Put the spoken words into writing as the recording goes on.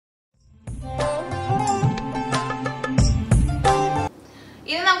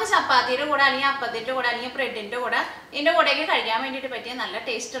നമുക്ക് ചപ്പാത്തിയുടെ കൂടെ അല്ലെങ്കിൽ അപ്പത്തിന്റെ കൂടെ അല്ലെങ്കിൽ ബ്രെഡിന്റെ കൂടെ ഇതിന്റെ കൂടെയൊക്കെ കഴിക്കാൻ വേണ്ടിയിട്ട് പറ്റിയ നല്ല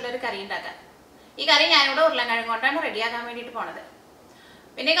ടേസ്റ്റ് ഉള്ള ഒരു കറി ഉണ്ടാക്കാം. ഈ കറി ഞാനിവിടെ ഉരുളൻകിഴങ്ങ് കൊണ്ടാണ് റെഡിയാക്കാൻ വേണ്ടിയിട്ട് പോണത്.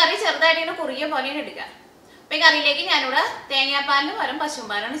 പിന്നെ കറി ചെറുതായിട്ട് ഇങ്ങനെ കുറുകിയ പോലെയാണ് എടുക്കുക. അപ്പോൾ ഈ കറിയിലേക്ക് ഞാനിവിടെ തേങ്ങാപ്പാലിന് പകരം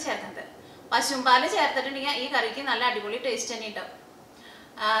പശുമ്പാലാണ് ചേർക്കുന്നത്. പശുമ്പാൽ ചേർത്തിട്ടുണ്ടെങ്കിൽ ഈ കറിക്ക് നല്ല അടിപൊളി ടേസ്റ്റ് തന്നെ ഉണ്ടാവും.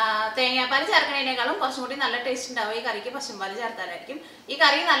 തേങ്ങാപ്പാൽ ചേർക്കുന്നതിനേക്കാളും കുറച്ചും കൂടി നല്ല ടേസ്റ്റ് ഉണ്ടാവും ഈ കറിക്ക് പശുമ്പാൽ ചേർത്താലായിരിക്കും. ഈ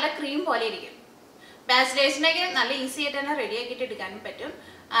കറി നല്ല ക്രീം പോലെ ഇരിക്കും. ബാച്ചിലേഴ്സിനൊക്കെ നല്ല ഈസി ആയിട്ട് തന്നെ റെഡി ആക്കിയിട്ട് എടുക്കാനും പറ്റും.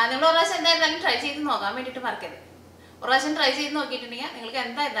 നിങ്ങൾ ഒരു പ്രാവശ്യം എന്തായിരുന്നാലും ട്രൈ ചെയ്ത് നോക്കാൻ വേണ്ടിയിട്ട് മറക്കരുത്. ഒരു പ്രാവശ്യം ട്രൈ ചെയ്ത് നോക്കിയിട്ടുണ്ടെങ്കിൽ നിങ്ങൾക്ക്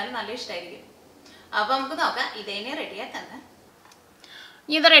എന്തായിരുന്നാലും നല്ല ഇഷ്ടമായിരിക്കും. അപ്പോൾ നമുക്ക് നോക്കാം ഇതേനെ റെഡിയാക്കാൻ.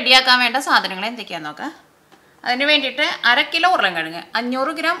 ഇത് റെഡിയാക്കാൻ വേണ്ട സാധനങ്ങൾ എന്തൊക്കെയാണെന്ന് നോക്കാം. അതിന് വേണ്ടിയിട്ട് 1/2 കിലോ ഉരുളൻകിഴങ്ങ്,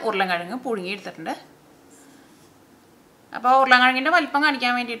 500 ഗ്രാം ഉരുളൻകിഴങ്ങ് പുഴുങ്ങിയെടുത്തിട്ടുണ്ട്. അപ്പോൾ ഉരുളൻകിഴങ്ങിൻ്റെ വലിപ്പം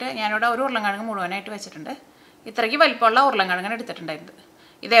കാണിക്കാൻ വേണ്ടിയിട്ട് ഞാനിവിടെ ഒരു ഉരുളൻകിഴങ്ങ് മുഴുവനായിട്ട് വെച്ചിട്ടുണ്ട്. ഇത്രയ്ക്ക് വലിപ്പമുള്ള ഉരുളൻകിഴങ്ങാണ് എടുത്തിട്ടുണ്ടായിരുന്നത്.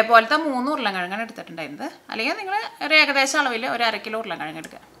 ഇതേപോലത്തെ 3 ഉരുളൻകിഴങ്ങാണ് എടുത്തിട്ടുണ്ടായിരുന്നത്. അല്ലെങ്കിൽ നിങ്ങൾ ഒരു ഏകദേശം അളവിൽ ഒരു 1/2 കിലോ ഉരുളൻകിഴങ്ങ്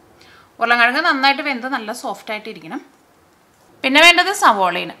എടുക്കുക. ഉരുളൻകിഴങ്ങ് നന്നായിട്ട് വെന്ത് നല്ല സോഫ്റ്റായിട്ട് ഇരിക്കണം. പിന്നെ വേണ്ടത്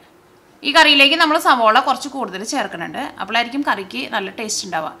സവോളയാണ്. ഈ കറിയിലേക്ക് നമ്മൾ സവോള കുറച്ച് കൂടുതൽ ചേർക്കുന്നുണ്ട്. അപ്പോഴായിരിക്കും കറിക്ക് നല്ല ടേസ്റ്റ്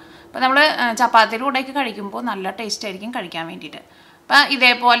ഉണ്ടാവുക. അപ്പോൾ നമ്മൾ ചപ്പാത്തിയുടെ കൂടെയൊക്കെ കഴിക്കുമ്പോൾ നല്ല ടേസ്റ്റ് ആയിരിക്കും കഴിക്കാൻ വേണ്ടിയിട്ട്. അപ്പോൾ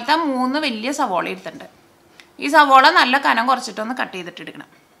ഇതേപോലത്തെ 3 വലിയ സവോള എടുത്തിട്ടുണ്ട്. ഈ സവോള നല്ല കനം കുറച്ചിട്ടൊന്ന് കട്ട് ചെയ്തിട്ട് എടുക്കണം.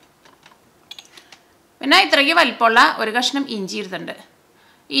 പിന്നെ ഇത്രയ്ക്ക് വലിപ്പമുള്ള ഒരു കഷ്ണം ഇഞ്ചി എടുത്തിട്ടുണ്ട്.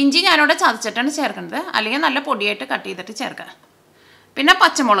 ഇഞ്ചി ഞാനിവിടെ ചതച്ചിട്ടാണ് ചേർക്കുന്നത്, അല്ലെങ്കിൽ നല്ല പൊടിയായിട്ട് കട്ട് ചെയ്തിട്ട് ചേർക്കുക. പിന്നെ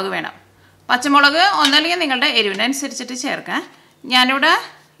പച്ചമുളക് വേണം. പച്ചമുളക് ഒന്നല്ലെങ്കിൽ നിങ്ങളുടെ എരിവിനനുസരിച്ചിട്ട് ചേർക്കാം. ഞാനിവിടെ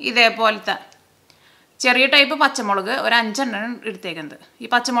ഇതേപോലത്തെ ചെറിയ ടൈപ്പ് പച്ചമുളക് ഒരു 5 എണ്ണം എടുത്തേക്കുന്നത്. ഈ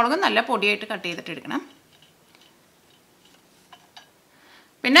പച്ചമുളക് നല്ല പൊടിയായിട്ട് കട്ട് ചെയ്തിട്ട് എടുക്കണം.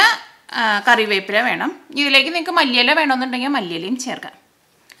 പിന്നെ കറിവേപ്പില വേണം. ഇതിലേക്ക് നിങ്ങൾക്ക് മല്ലിയില വേണമെന്നുണ്ടെങ്കിൽ മല്ലിയിലയും ചേർക്കാം.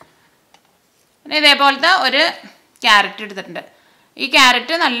 പിന്നെ ഇതേപോലത്തെ ഒരു ക്യാരറ്റ് എടുത്തിട്ടുണ്ട്. ഈ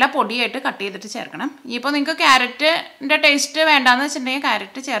ക്യാരറ്റ് നല്ല പൊടിയായിട്ട് കട്ട് ചെയ്തിട്ട് ചേർക്കണം. ഇപ്പോൾ നിങ്ങൾക്ക് ക്യാരറ്റിൻ്റെ ടേസ്റ്റ് വേണ്ടാന്ന് വെച്ചിട്ടുണ്ടെങ്കിൽ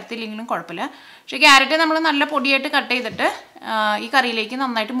ക്യാരറ്റ് ചേർത്തില്ലെങ്കിലും കുഴപ്പമില്ല. പക്ഷേ ക്യാരറ്റ് നമ്മൾ നല്ല പൊടിയായിട്ട് കട്ട് ചെയ്തിട്ട് ഈ കറിയിലേക്ക്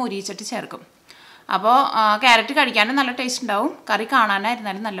നന്നായിട്ട് മുരിയിച്ചിട്ട് ചേർക്കും. അപ്പോൾ ക്യാരറ്റ് കഴിക്കാനും നല്ല ടേസ്റ്റ് ഉണ്ടാവും, കറി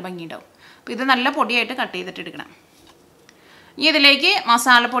കാണാനായിരുന്നാലും നല്ല ഭംഗിയുണ്ടാവും. അപ്പോൾ ഇത് നല്ല പൊടിയായിട്ട് കട്ട് ചെയ്തിട്ട് എടുക്കണം. ഇനി ഇതിലേക്ക്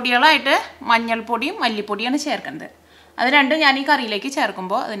മസാലപ്പൊടികളായിട്ട് മഞ്ഞൾപ്പൊടിയും മല്ലിപ്പൊടിയാണ് ചേർക്കുന്നത്. അത് രണ്ടും ഞാൻ ഈ കറിയിലേക്ക്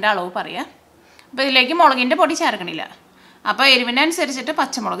ചേർക്കുമ്പോൾ അതിൻ്റെ അളവ് പറയാം. അപ്പോൾ ഇതിലേക്ക് മുളകിൻ്റെ പൊടി ചേർക്കണില്ല. അപ്പോൾ എരിവിനനുസരിച്ചിട്ട്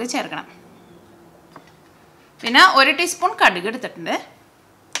പച്ചമുളക് ചേർക്കണം. പിന്നെ 1 ടീസ്പൂൺ കടുക് എടുത്തിട്ടുണ്ട്.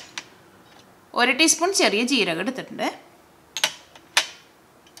 1 ടീസ്പൂൺ ചെറിയ ജീരകം എടുത്തിട്ടുണ്ട്.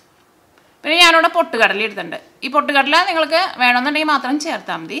 പിന്നെ ഞാനിവിടെ പൊട്ടുകടല എടുത്തിട്ടുണ്ട്. ഈ പൊട്ടുകടല നിങ്ങൾക്ക് വേണമെന്നുണ്ടെങ്കിൽ മാത്രം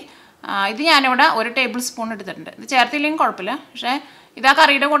ചേർത്താൽ മതി. ഇത് ഞാനിവിടെ 1 ടേബിൾ സ്പൂൺ എടുത്തിട്ടുണ്ട്. ഇത് ചേർത്തില്ലെങ്കിൽ കുഴപ്പമില്ല, പക്ഷേ ഇത് ആ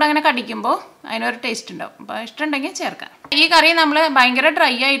കറിയുടെ കൂടെ അങ്ങനെ കടിക്കുമ്പോൾ അതിനൊരു ടേസ്റ്റ് ഉണ്ടാവും. അപ്പോൾ ഇഷ്ടമുണ്ടെങ്കിൽ ചേർക്കാം. ഈ കറി നമ്മൾ ഭയങ്കര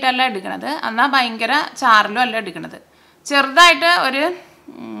ഡ്രൈ ആയിട്ടല്ല എടുക്കുന്നത്, എന്നാൽ ഭയങ്കര ചാറിലും അല്ല എടുക്കുന്നത്. ചെറുതായിട്ട് ഒരു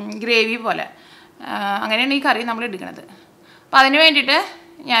ഗ്രേവി പോലെ അങ്ങനെയാണ് ഈ കറി നമ്മൾ എടുക്കുന്നത്. അപ്പോൾ അതിന് വേണ്ടിയിട്ട്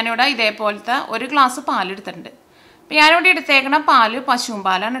ഞാനിവിടെ ഇതേപോലത്തെ 1 ഗ്ലാസ് പാലെടുത്തിട്ടുണ്ട്. അപ്പോൾ ഞാനിവിടെ എടുത്തേക്കുന്ന പാല് പശുവും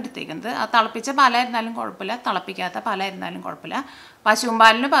പാലാണ് എടുത്തേക്കുന്നത്. ആ തിളപ്പിച്ച പാലായിരുന്നാലും കുഴപ്പമില്ല, തിളപ്പിക്കാത്ത പാലായിരുന്നാലും കുഴപ്പമില്ല. പശുവും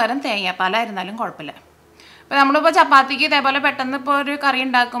പാലിന് പകരം തേങ്ങാപ്പാലായിരുന്നാലും കുഴപ്പമില്ല. അപ്പോൾ നമ്മളിപ്പോൾ ചപ്പാത്തിക്ക് ഇതേപോലെ പെട്ടെന്ന് ഇപ്പോൾ ഒരു കറി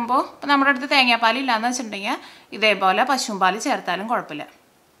ഉണ്ടാക്കുമ്പോൾ ഇപ്പോൾ നമ്മുടെ അടുത്ത് തേങ്ങാപ്പാലില്ലാന്ന് വെച്ചിട്ടുണ്ടെങ്കിൽ ഇതേപോലെ പശുവും പാൽ ചേർത്താലും കുഴപ്പമില്ല.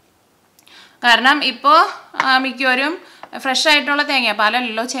 കാരണം ഇപ്പോൾ മിക്കവരും ഫ്രഷ് ആയിട്ടുള്ള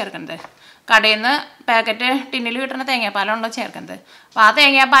തേങ്ങാപ്പാലല്ലോ ചേർക്കുന്നത്. കടയിൽ നിന്ന് പാക്കറ്റ് ടിന്നിൽ കിട്ടുന്ന തേങ്ങാപ്പാലാണല്ലോ ചേർക്കുന്നത്. അപ്പോൾ ആ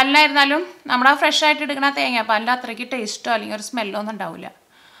തേങ്ങാപ്പാലിനായിരുന്നാലും നമ്മുടെ ഫ്രഷ് ആയിട്ട് എടുക്കുന്ന തേങ്ങാപ്പാലിൻ്റെ അത്രയ്ക്ക് ടേസ്റ്റോ അല്ലെങ്കിൽ ഒരു സ്മെല്ലോ ഒന്നും ഉണ്ടാവില്ല.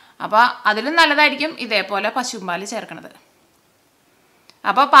 അപ്പോൾ അതിലും നല്ലതായിരിക്കും ഇതേപോലെ പശുവും പാൽ ചേർക്കുന്നത്.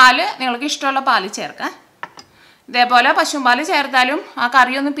 അപ്പോൾ പാല് നിങ്ങൾക്ക് ഇഷ്ടമുള്ള പാല് ചേർക്കാം. ഇതേപോലെ പശുവും പാൽ ചേർത്താലും ആ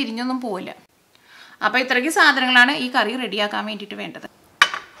കറിയൊന്നും പിരിഞ്ഞൊന്നും പോവില്ല. അപ്പോൾ ഇത്രയ്ക്ക് സാധനങ്ങളാണ് ഈ കറി റെഡിയാക്കാൻ വേണ്ടിയിട്ട് വേണ്ടത്.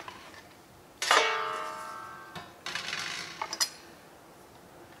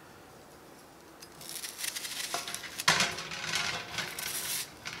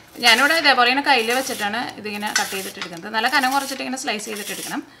 ഞാനിവിടെ ഇതേപോലെ ഇങ്ങനെ കയ്യിൽ വെച്ചിട്ടാണ് ഇതിങ്ങനെ കട്ട് ചെയ്തിട്ട് എടുക്കുന്നത്. നല്ല കനം കുറച്ചിട്ട് ഇങ്ങനെ സ്ലൈസ് ചെയ്തിട്ട്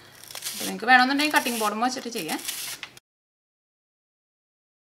എടുക്കണം. അപ്പോൾ നിങ്ങൾക്ക് വേണമെന്നുണ്ടെങ്കിൽ കട്ടിംഗ് ബോർഡും വെച്ചിട്ട് ചെയ്യാം.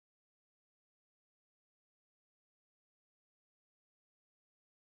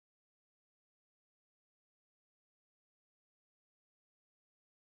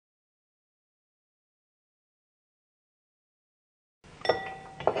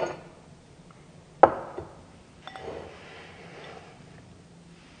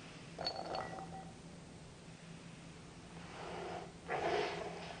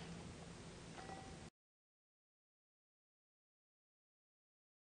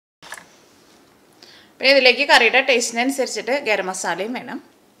 പിന്നെ ഇതിലേക്ക് കറിയുടെ ടേസ്റ്റിനനുസരിച്ചിട്ട് ഗരം മസാലയും വേണം.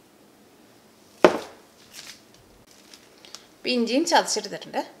 ഇഞ്ചിയും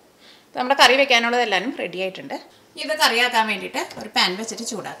ചതച്ചെടുത്തിട്ടുണ്ട്. നമ്മുടെ കറി വെക്കാനുള്ളതെല്ലാവരും റെഡി ആയിട്ടുണ്ട്. ഇത് കറിയാക്കാൻ വേണ്ടിയിട്ട് ഒരു പാൻ വെച്ചിട്ട്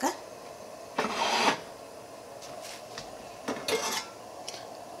ചൂടാക്കുക.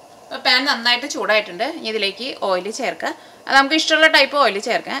 പാൻ നന്നായിട്ട് ചൂടായിട്ടുണ്ട്. ഇനി ഇതിലേക്ക് ഓയിൽ ചേർക്കുക. അത് നമുക്ക് ഇഷ്ടമുള്ള ടൈപ്പ് ഓയിൽ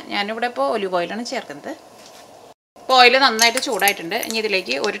ചേർക്കാം. ഞാനിവിടെ ഇപ്പോൾ ഒലിവ് ഓയിലാണ് ചേർക്കുന്നത്. ഇപ്പോൾ ഓയിൽ നന്നായിട്ട് ചൂടായിട്ടുണ്ട്. ഇനി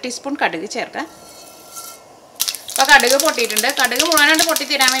ഇതിലേക്ക് 1 ടീസ്പൂൺ കടുക് ചേർക്കാം. അപ്പോൾ കടുക് പൊട്ടിയിട്ടുണ്ട്. കടുക് മുഴുവനായിട്ട്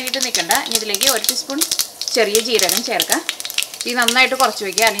പൊട്ടിത്തീരാൻ വേണ്ടിയിട്ട് നിൽക്കണ്ട. ഇനി ഇതിലേക്ക് 1 ടീസ്പൂൺ ചെറിയ ജീരകം ചേർക്കാം. ഇത് നന്നായിട്ട് കുറച്ച്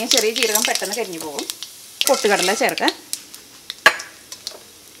വയ്ക്കുക, അല്ലെങ്കിൽ ചെറിയ ജീരകം പെട്ടെന്ന് കരിഞ്ഞു പോകും. പൊട്ടുകടല ചേർക്കാം.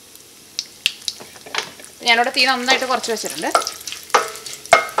 ഞാനിവിടെ തീ നന്നായിട്ട് കുറച്ച് വെച്ചിട്ടുണ്ട്.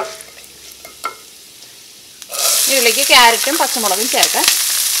 ഇതിലേക്ക് ക്യാരറ്റും പച്ചമുളകും ചേർക്കാം.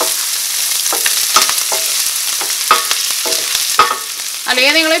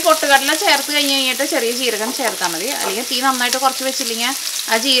 അല്ലെങ്കിൽ നിങ്ങൾ ഈ പൊട്ടുകടല ചേർത്ത് കഴിഞ്ഞിട്ട് ചെറിയ ജീരകം ചേർത്താൽ മതി. അല്ലെങ്കിൽ തീ നന്നായിട്ട് കുറച്ച് വെച്ചില്ലെങ്കിൽ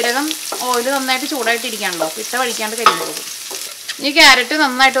ആ ജീരകം ഓയിൽ നന്നായിട്ട് ചൂടായിട്ടിരിക്കുകയാണല്ലോ, ഇട്ട വഴിക്കാണ്ട് കരിഞ്ഞു പോകും. ഇനി ക്യാരറ്റ്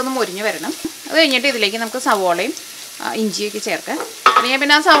നന്നായിട്ടൊന്ന് മുരിഞ്ഞ് വരണം. അത് കഴിഞ്ഞിട്ട് ഇതിലേക്ക് നമുക്ക് സവോളയും ഇഞ്ചിയൊക്കെ ചേർക്കാം. അല്ലെങ്കിൽ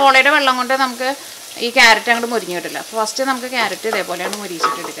പിന്നെ ആ സവോളയുടെ വെള്ളം കൊണ്ട് നമുക്ക് ഈ ക്യാരറ്റ് അങ്ങോട്ട് മുരിഞ്ഞ് കിട്ടില്ല. അപ്പോൾ ഫസ്റ്റ് നമുക്ക് ക്യാരറ്റ് ഇതേപോലെയാണ്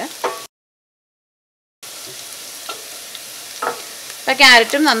മുരിച്ചിട്ടെടുക്കുക. അപ്പോൾ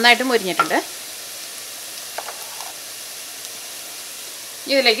ക്യാരറ്റും നന്നായിട്ട് മുരിഞ്ഞിട്ടുണ്ട്.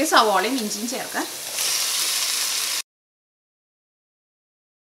 ഇതിലേക്ക് സവോളയും ഇഞ്ചിയും ചേർക്കാം.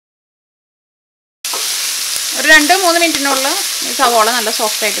 ഒരു 2-3 മിനിറ്റിനുള്ളിൽ ഈ സവോള നല്ല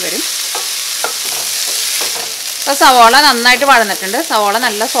സോഫ്റ്റായിട്ട് വരും. അപ്പോൾ സവോള നന്നായിട്ട് വഴന്നിട്ടുണ്ട്. സവോള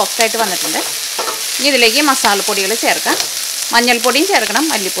നല്ല സോഫ്റ്റായിട്ട് വന്നിട്ടുണ്ട്. ഇനി ഇതിലേക്ക് മസാലപ്പൊടികൾ ചേർക്കാം. മഞ്ഞൾപ്പൊടിയും ചേർക്കണം,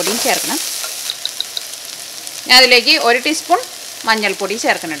 മല്ലിപ്പൊടിയും ചേർക്കണം. ഞാൻ അതിലേക്ക് 1 ടീസ്പൂൺ മഞ്ഞൾപ്പൊടി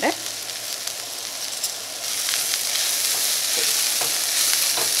ചേർക്കുന്നുണ്ട്.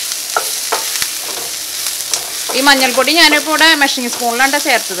 ഈ മഞ്ഞൾപ്പൊടി ഞാനിപ്പോൾ ഇവിടെ മെഷറിംഗ് സ്പൂണിലാണ്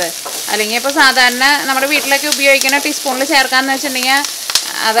ചേർത്തത്. അല്ലെങ്കിൽ ഇപ്പോൾ സാധാരണ നമ്മുടെ വീട്ടിലൊക്കെ ഉപയോഗിക്കുന്ന ടീസ്പൂണിൽ ചേർക്കാമെന്ന് വെച്ചിട്ടുണ്ടെങ്കിൽ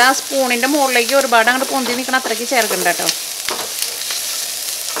അത് ആ സ്പൂണിൻ്റെ മുകളിലേക്ക് ഒരുപാട് അങ്ങോട്ട് പൊന്തി നിൽക്കണം, അത്രയ്ക്ക് ചേർക്കണ്ട കേട്ടോ.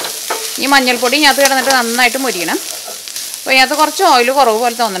 ഈ മഞ്ഞൾപ്പൊടി ഇതിനകത്ത് കിടന്നിട്ട് നന്നായിട്ട് മുരിയണം. അപ്പോൾ ഇതിനകത്ത് കുറച്ച് ഓയിൽ കുറവ്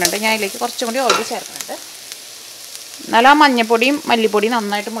പോലെ തോന്നുന്നുണ്ട്. ഞാൻ ഇതിലേക്ക് കുറച്ചും കൂടി ഓയിൽ ചേർക്കുന്നുണ്ട്. എന്നാലും ആ മഞ്ഞൾപ്പൊടിയും മല്ലിപ്പൊടിയും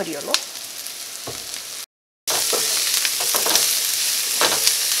നന്നായിട്ട് മുരിയുള്ളൂ.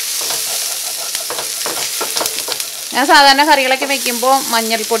 ഞാൻ സാധാരണ കറികളൊക്കെ വയ്ക്കുമ്പോൾ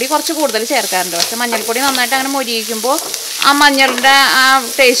മഞ്ഞൾപ്പൊടി കുറച്ച് കൂടുതൽ ചേർക്കാറുണ്ട്. പക്ഷെ മഞ്ഞൾപ്പൊടി നന്നായിട്ട് അങ്ങനെ മൊരിയിക്കുമ്പോൾ ആ മഞ്ഞളിൻ്റെ ആ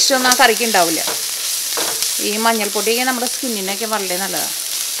ടേസ്റ്റ് ഒന്നും ആ കറിക്ക് ഉണ്ടാവില്ല. ഈ മഞ്ഞൾപ്പൊടി നമ്മുടെ സ്കിന്നിനൊക്കെ വളരെ നല്ലതാണ്.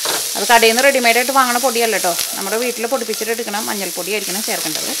 അത് കടയിൽ നിന്ന് റെഡിമെയ്ഡായിട്ട് വാങ്ങണ പൊടിയല്ല കേട്ടോ, നമ്മുടെ വീട്ടിൽ പൊടിപ്പിച്ചിട്ട് എടുക്കണം മഞ്ഞൾപ്പൊടി ആയിരിക്കണം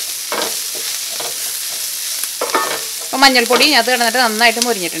ചേർക്കേണ്ടത്. അപ്പോൾ മഞ്ഞൾപ്പൊടി അത് കിടന്നിട്ട് നന്നായിട്ട്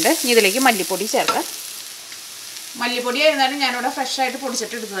മുരിഞ്ഞിട്ടുണ്ട്. ഇനി ഇതിലേക്ക് മല്ലിപ്പൊടി ചേർക്കാം. മല്ലിപ്പൊടി ആയിരുന്നാലും ഞാനിവിടെ ഫ്രഷായിട്ട്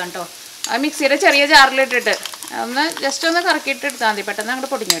പൊടിച്ചിട്ട് എടുത്തതാണ് കേട്ടോ. അത് മിക്സിയുടെ ചെറിയ ജാറിലിട്ടിട്ട് ജസ്റ്റ് ഒന്ന് കറക്കിയിട്ട് എടുത്താൽ മതി, പെട്ടെന്ന് അങ്ങോട്ട്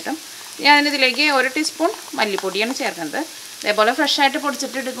പൊടിഞ്ഞ് കിട്ടും. ഞാനിതിലേക്ക് 1 ടീസ്പൂൺ മല്ലിപ്പൊടിയാണ് ചേർക്കുന്നത്. അതേപോലെ ഫ്രഷായിട്ട്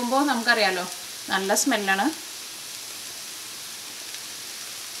പൊടിച്ചിട്ട് എടുക്കുമ്പോൾ നമുക്കറിയാമല്ലോ നല്ല സ്മെല്ലാണ്.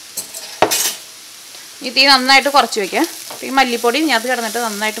 ഈ തീ നന്നായിട്ട് കുറച്ച് വയ്ക്കുക. ഈ മല്ലിപ്പൊടി അത് കിടന്നിട്ട്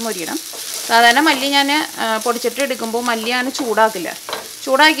നന്നായിട്ട് മുരിയണം. സാധാരണ മല്ലി ഞാൻ പൊടിച്ചിട്ട് എടുക്കുമ്പോൾ മല്ലി ഞാൻ ചൂടാക്കില്ല.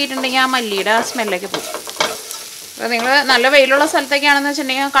 ചൂടാക്കിയിട്ടുണ്ടെങ്കിൽ ആ മല്ലിയുടെ സ്മെല്ലൊക്കെ പോകും. അപ്പോൾ നിങ്ങൾ നല്ല വെയിലുള്ള സ്ഥലത്തൊക്കെയാണെന്ന്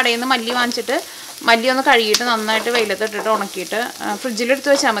വെച്ചിട്ടുണ്ടെങ്കിൽ കടയിൽ നിന്ന് മല്ലി വാങ്ങിച്ചിട്ട് മല്ലി ഒന്ന് കഴുകിയിട്ട് നന്നായിട്ട് വെയിലത്തിട്ടിട്ട് ഉണക്കിയിട്ട് ഫ്രിഡ്ജിലെടുത്ത്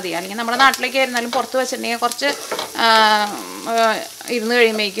വെച്ചാൽ മതി. അല്ലെങ്കിൽ നമ്മുടെ നാട്ടിലേക്ക് ആയിരുന്നാലും പുറത്ത് വെച്ചിട്ടുണ്ടെങ്കിൽ കുറച്ച് ഇരുന്ന്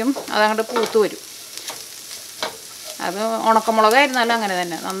കഴിയുമ്പോഴേക്കും അതങ്ങോട്ട് പൂത്ത് വരും. അത് ഉണക്കമുളകായിരുന്നാലും അങ്ങനെ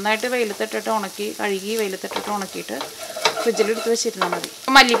തന്നെ നന്നായിട്ട് വെയിലത്തിട്ടിട്ട് ഉണക്കി കഴുകി വെയിലത്തിട്ടിട്ട് ഉണക്കിയിട്ട് ഫ്രിഡ്ജിലെടുത്ത് വെച്ചിരുന്നാൽ മതി.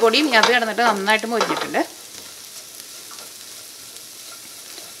 മല്ലിപ്പൊടിയും അത് കിടന്നിട്ട് നന്നായിട്ട് മുരിഞ്ഞിട്ടുണ്ട്.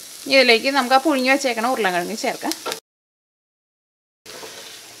 ഇതിലേക്ക് നമുക്ക് ആ പുഴുങ്ങി വെച്ചേക്കണ ഉരുളക്കിഴങ്ങ് ചേർക്കാം.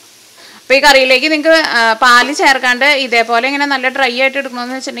 അപ്പോൾ ഈ കറിയിലേക്ക് നിങ്ങൾക്ക് പാല് ചേർക്കാണ്ട് ഇതേപോലെ ഇങ്ങനെ നല്ല ഡ്രൈ ആയിട്ട്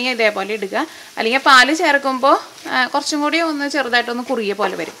എടുക്കണമെന്ന് വെച്ചിട്ടുണ്ടെങ്കിൽ ഇതേപോലെ ഇടുക. അല്ലെങ്കിൽ പാല് ചേർക്കുമ്പോൾ കുറച്ചും കൂടി ഒന്ന് ചെറുതായിട്ടൊന്ന് കുറുകിയ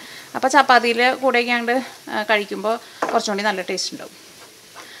പോലെ വരും. അപ്പോൾ ചപ്പാത്തിയിൽ കൂടെയൊക്കെ അങ്ങോട്ട് കഴിക്കുമ്പോൾ കുറച്ചും കൂടി നല്ല ടേസ്റ്റ് ഉണ്ടാവും.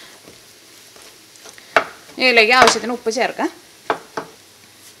 ഇതിലേക്ക് ആവശ്യത്തിന് ഉപ്പ് ചേർക്കാം.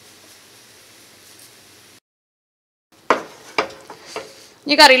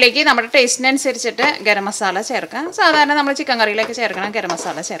 ഈ കറിയിലേക്ക് നമ്മുടെ ടേസ്റ്റിനനുസരിച്ചിട്ട് ഗരം മസാല ചേർക്കാം. സാധാരണ നമ്മൾ ചിക്കൻ കറിയിലേക്ക് ചേർക്കണം ഗരം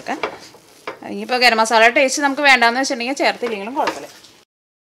മസാല ചേർക്കാം. ഇനിയിപ്പോൾ ഗരം മസാല ടേസ്റ്റ് നമുക്ക് വേണ്ടാന്ന് വെച്ചിട്ടുണ്ടെങ്കിൽ ചേർത്തില്ലെങ്കിലും കുഴപ്പമില്ല.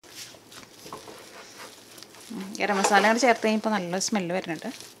 ഗരം മസാല കൂടെ ചേർത്ത് കഴിഞ്ഞപ്പോൾ നല്ല സ്മെല്ലും വരുന്നുണ്ട്.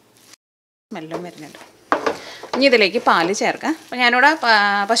 ഇനി ഇതിലേക്ക് പാല് ചേർക്കാം. അപ്പോൾ ഞാനിവിടെ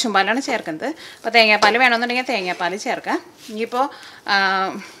പശുമ്പാലാണ് ചേർക്കുന്നത്. അപ്പോൾ തേങ്ങാപ്പാൽ വേണമെന്നുണ്ടെങ്കിൽ തേങ്ങാപ്പാൽ ചേർക്കാം. ഇനിയിപ്പോൾ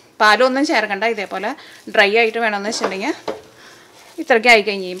പാലൊന്നും ചേർക്കണ്ട, ഇതേപോലെ ഡ്രൈ ആയിട്ട് വേണമെന്ന് വെച്ചിട്ടുണ്ടെങ്കിൽ ഇത്രയ്ക്ക് ആയി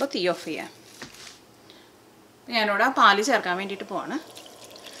കഴിഞ്ഞ് കഴിയുമ്പോൾ തീ ഓഫ് ചെയ്യാം. ഞാനിവിടെ പാല് ചേർക്കാൻ വേണ്ടിയിട്ട് പോവാണ്.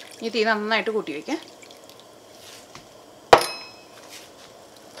 ഈ തീ നന്നായിട്ട് കൂട്ടി വയ്ക്കാം.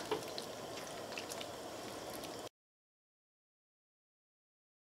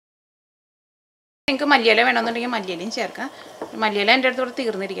 നിങ്ങൾക്ക് മല്ലിയില വേണമെന്നുണ്ടെങ്കിൽ മല്ലിയിലയും ചേർക്കാം. മല്ലിയില എൻ്റെ അടുത്തോടെ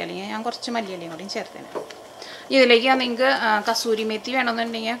തീർന്നിരിക്കുക, അല്ലെങ്കിൽ ഞാൻ കുറച്ച് മല്ലിയിലയും കൂടിയും ചേർത്തേനെ. ഇതിലേക്ക് നിങ്ങൾക്ക് കസൂരി മേത്തി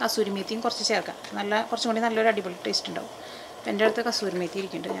വേണമെന്നുണ്ടെങ്കിൽ കസൂരി മേത്തിയും കുറച്ച് ചേർക്കാം. കുറച്ചും കൂടി നല്ലൊരു അടിപൊളി ടേസ്റ്റ് ഉണ്ടാവും. അപ്പോൾ എൻ്റെ അടുത്ത് കസൂരി മേത്തി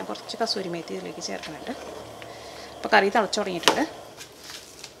ഇരിക്കുന്നുണ്ട്. ഞാൻ കുറച്ച് കസൂരി മേത്തി ഇതിലേക്ക് ചേർക്കുന്നുണ്ട്. അപ്പോൾ കറി തിളച്ച് തുടങ്ങിയിട്ടുണ്ട്.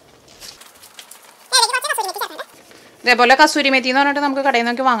 ഇതേപോലെ കസൂരി മേത്തി എന്ന് പറഞ്ഞിട്ട് നമുക്ക് കടയിൽ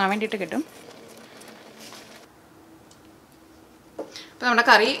നിന്നൊക്കെ വാങ്ങാൻ വേണ്ടിയിട്ട് കിട്ടും. അപ്പോൾ നമ്മുടെ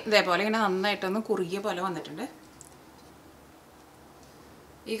കറി ഇതേപോലെ ഇങ്ങനെ നന്നായിട്ടൊന്ന് കുറുകിയ പോലെ വന്നിട്ടുണ്ട്.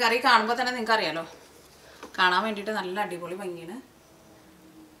 ഈ കറി കാണുമ്പോൾ തന്നെ നിങ്ങൾക്ക് അറിയാലോ, കാണാൻ വേണ്ടിയിട്ട് നല്ല അടിപൊളി ഭംഗിയാണ്.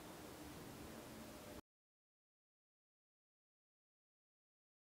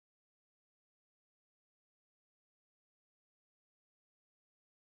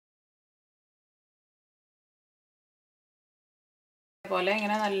 പോലെ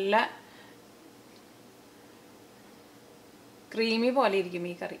ഇങ്ങനെ നല്ല ക്രീമി പോലെ ഇരിക്കും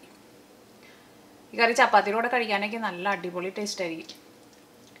ഈ കറി. ഈ കറി ചപ്പാത്തിയുടെ കൂടെ കഴിക്കാനൊക്കെ നല്ല അടിപൊളി ടേസ്റ്റ് ആയിരിക്കും.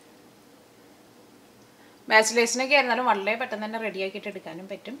 ബാച്ചിലേഴ്സിനൊക്കെ ആയിരുന്നാലും വളരെ പെട്ടെന്ന് തന്നെ റെഡിയാക്കിയിട്ട് എടുക്കാനും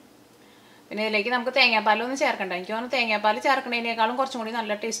പറ്റും. പിന്നെ ഇതിലേക്ക് നമുക്ക് തേങ്ങാപ്പാലൊന്നും ചേർക്കണ്ട. എനിക്ക് തോന്നുന്നു തേങ്ങാപ്പാൽ ചേർക്കുന്നതിനേക്കാളും കുറച്ചും കൂടി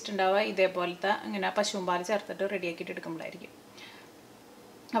നല്ല ടേസ്റ്റ് ഉണ്ടാവുക ഇതേപോലത്തെ ഇങ്ങനെ പശുവും പാൽ ചേർത്തിട്ട് റെഡിയാക്കിയിട്ട് എടുക്കുമ്പോഴായിരിക്കും.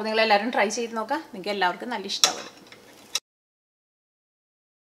 അപ്പോൾ നിങ്ങളെല്ലാവരും ട്രൈ ചെയ്ത് നോക്കാം. നിങ്ങൾക്ക് എല്ലാവർക്കും നല്ല ഇഷ്ടമാവും.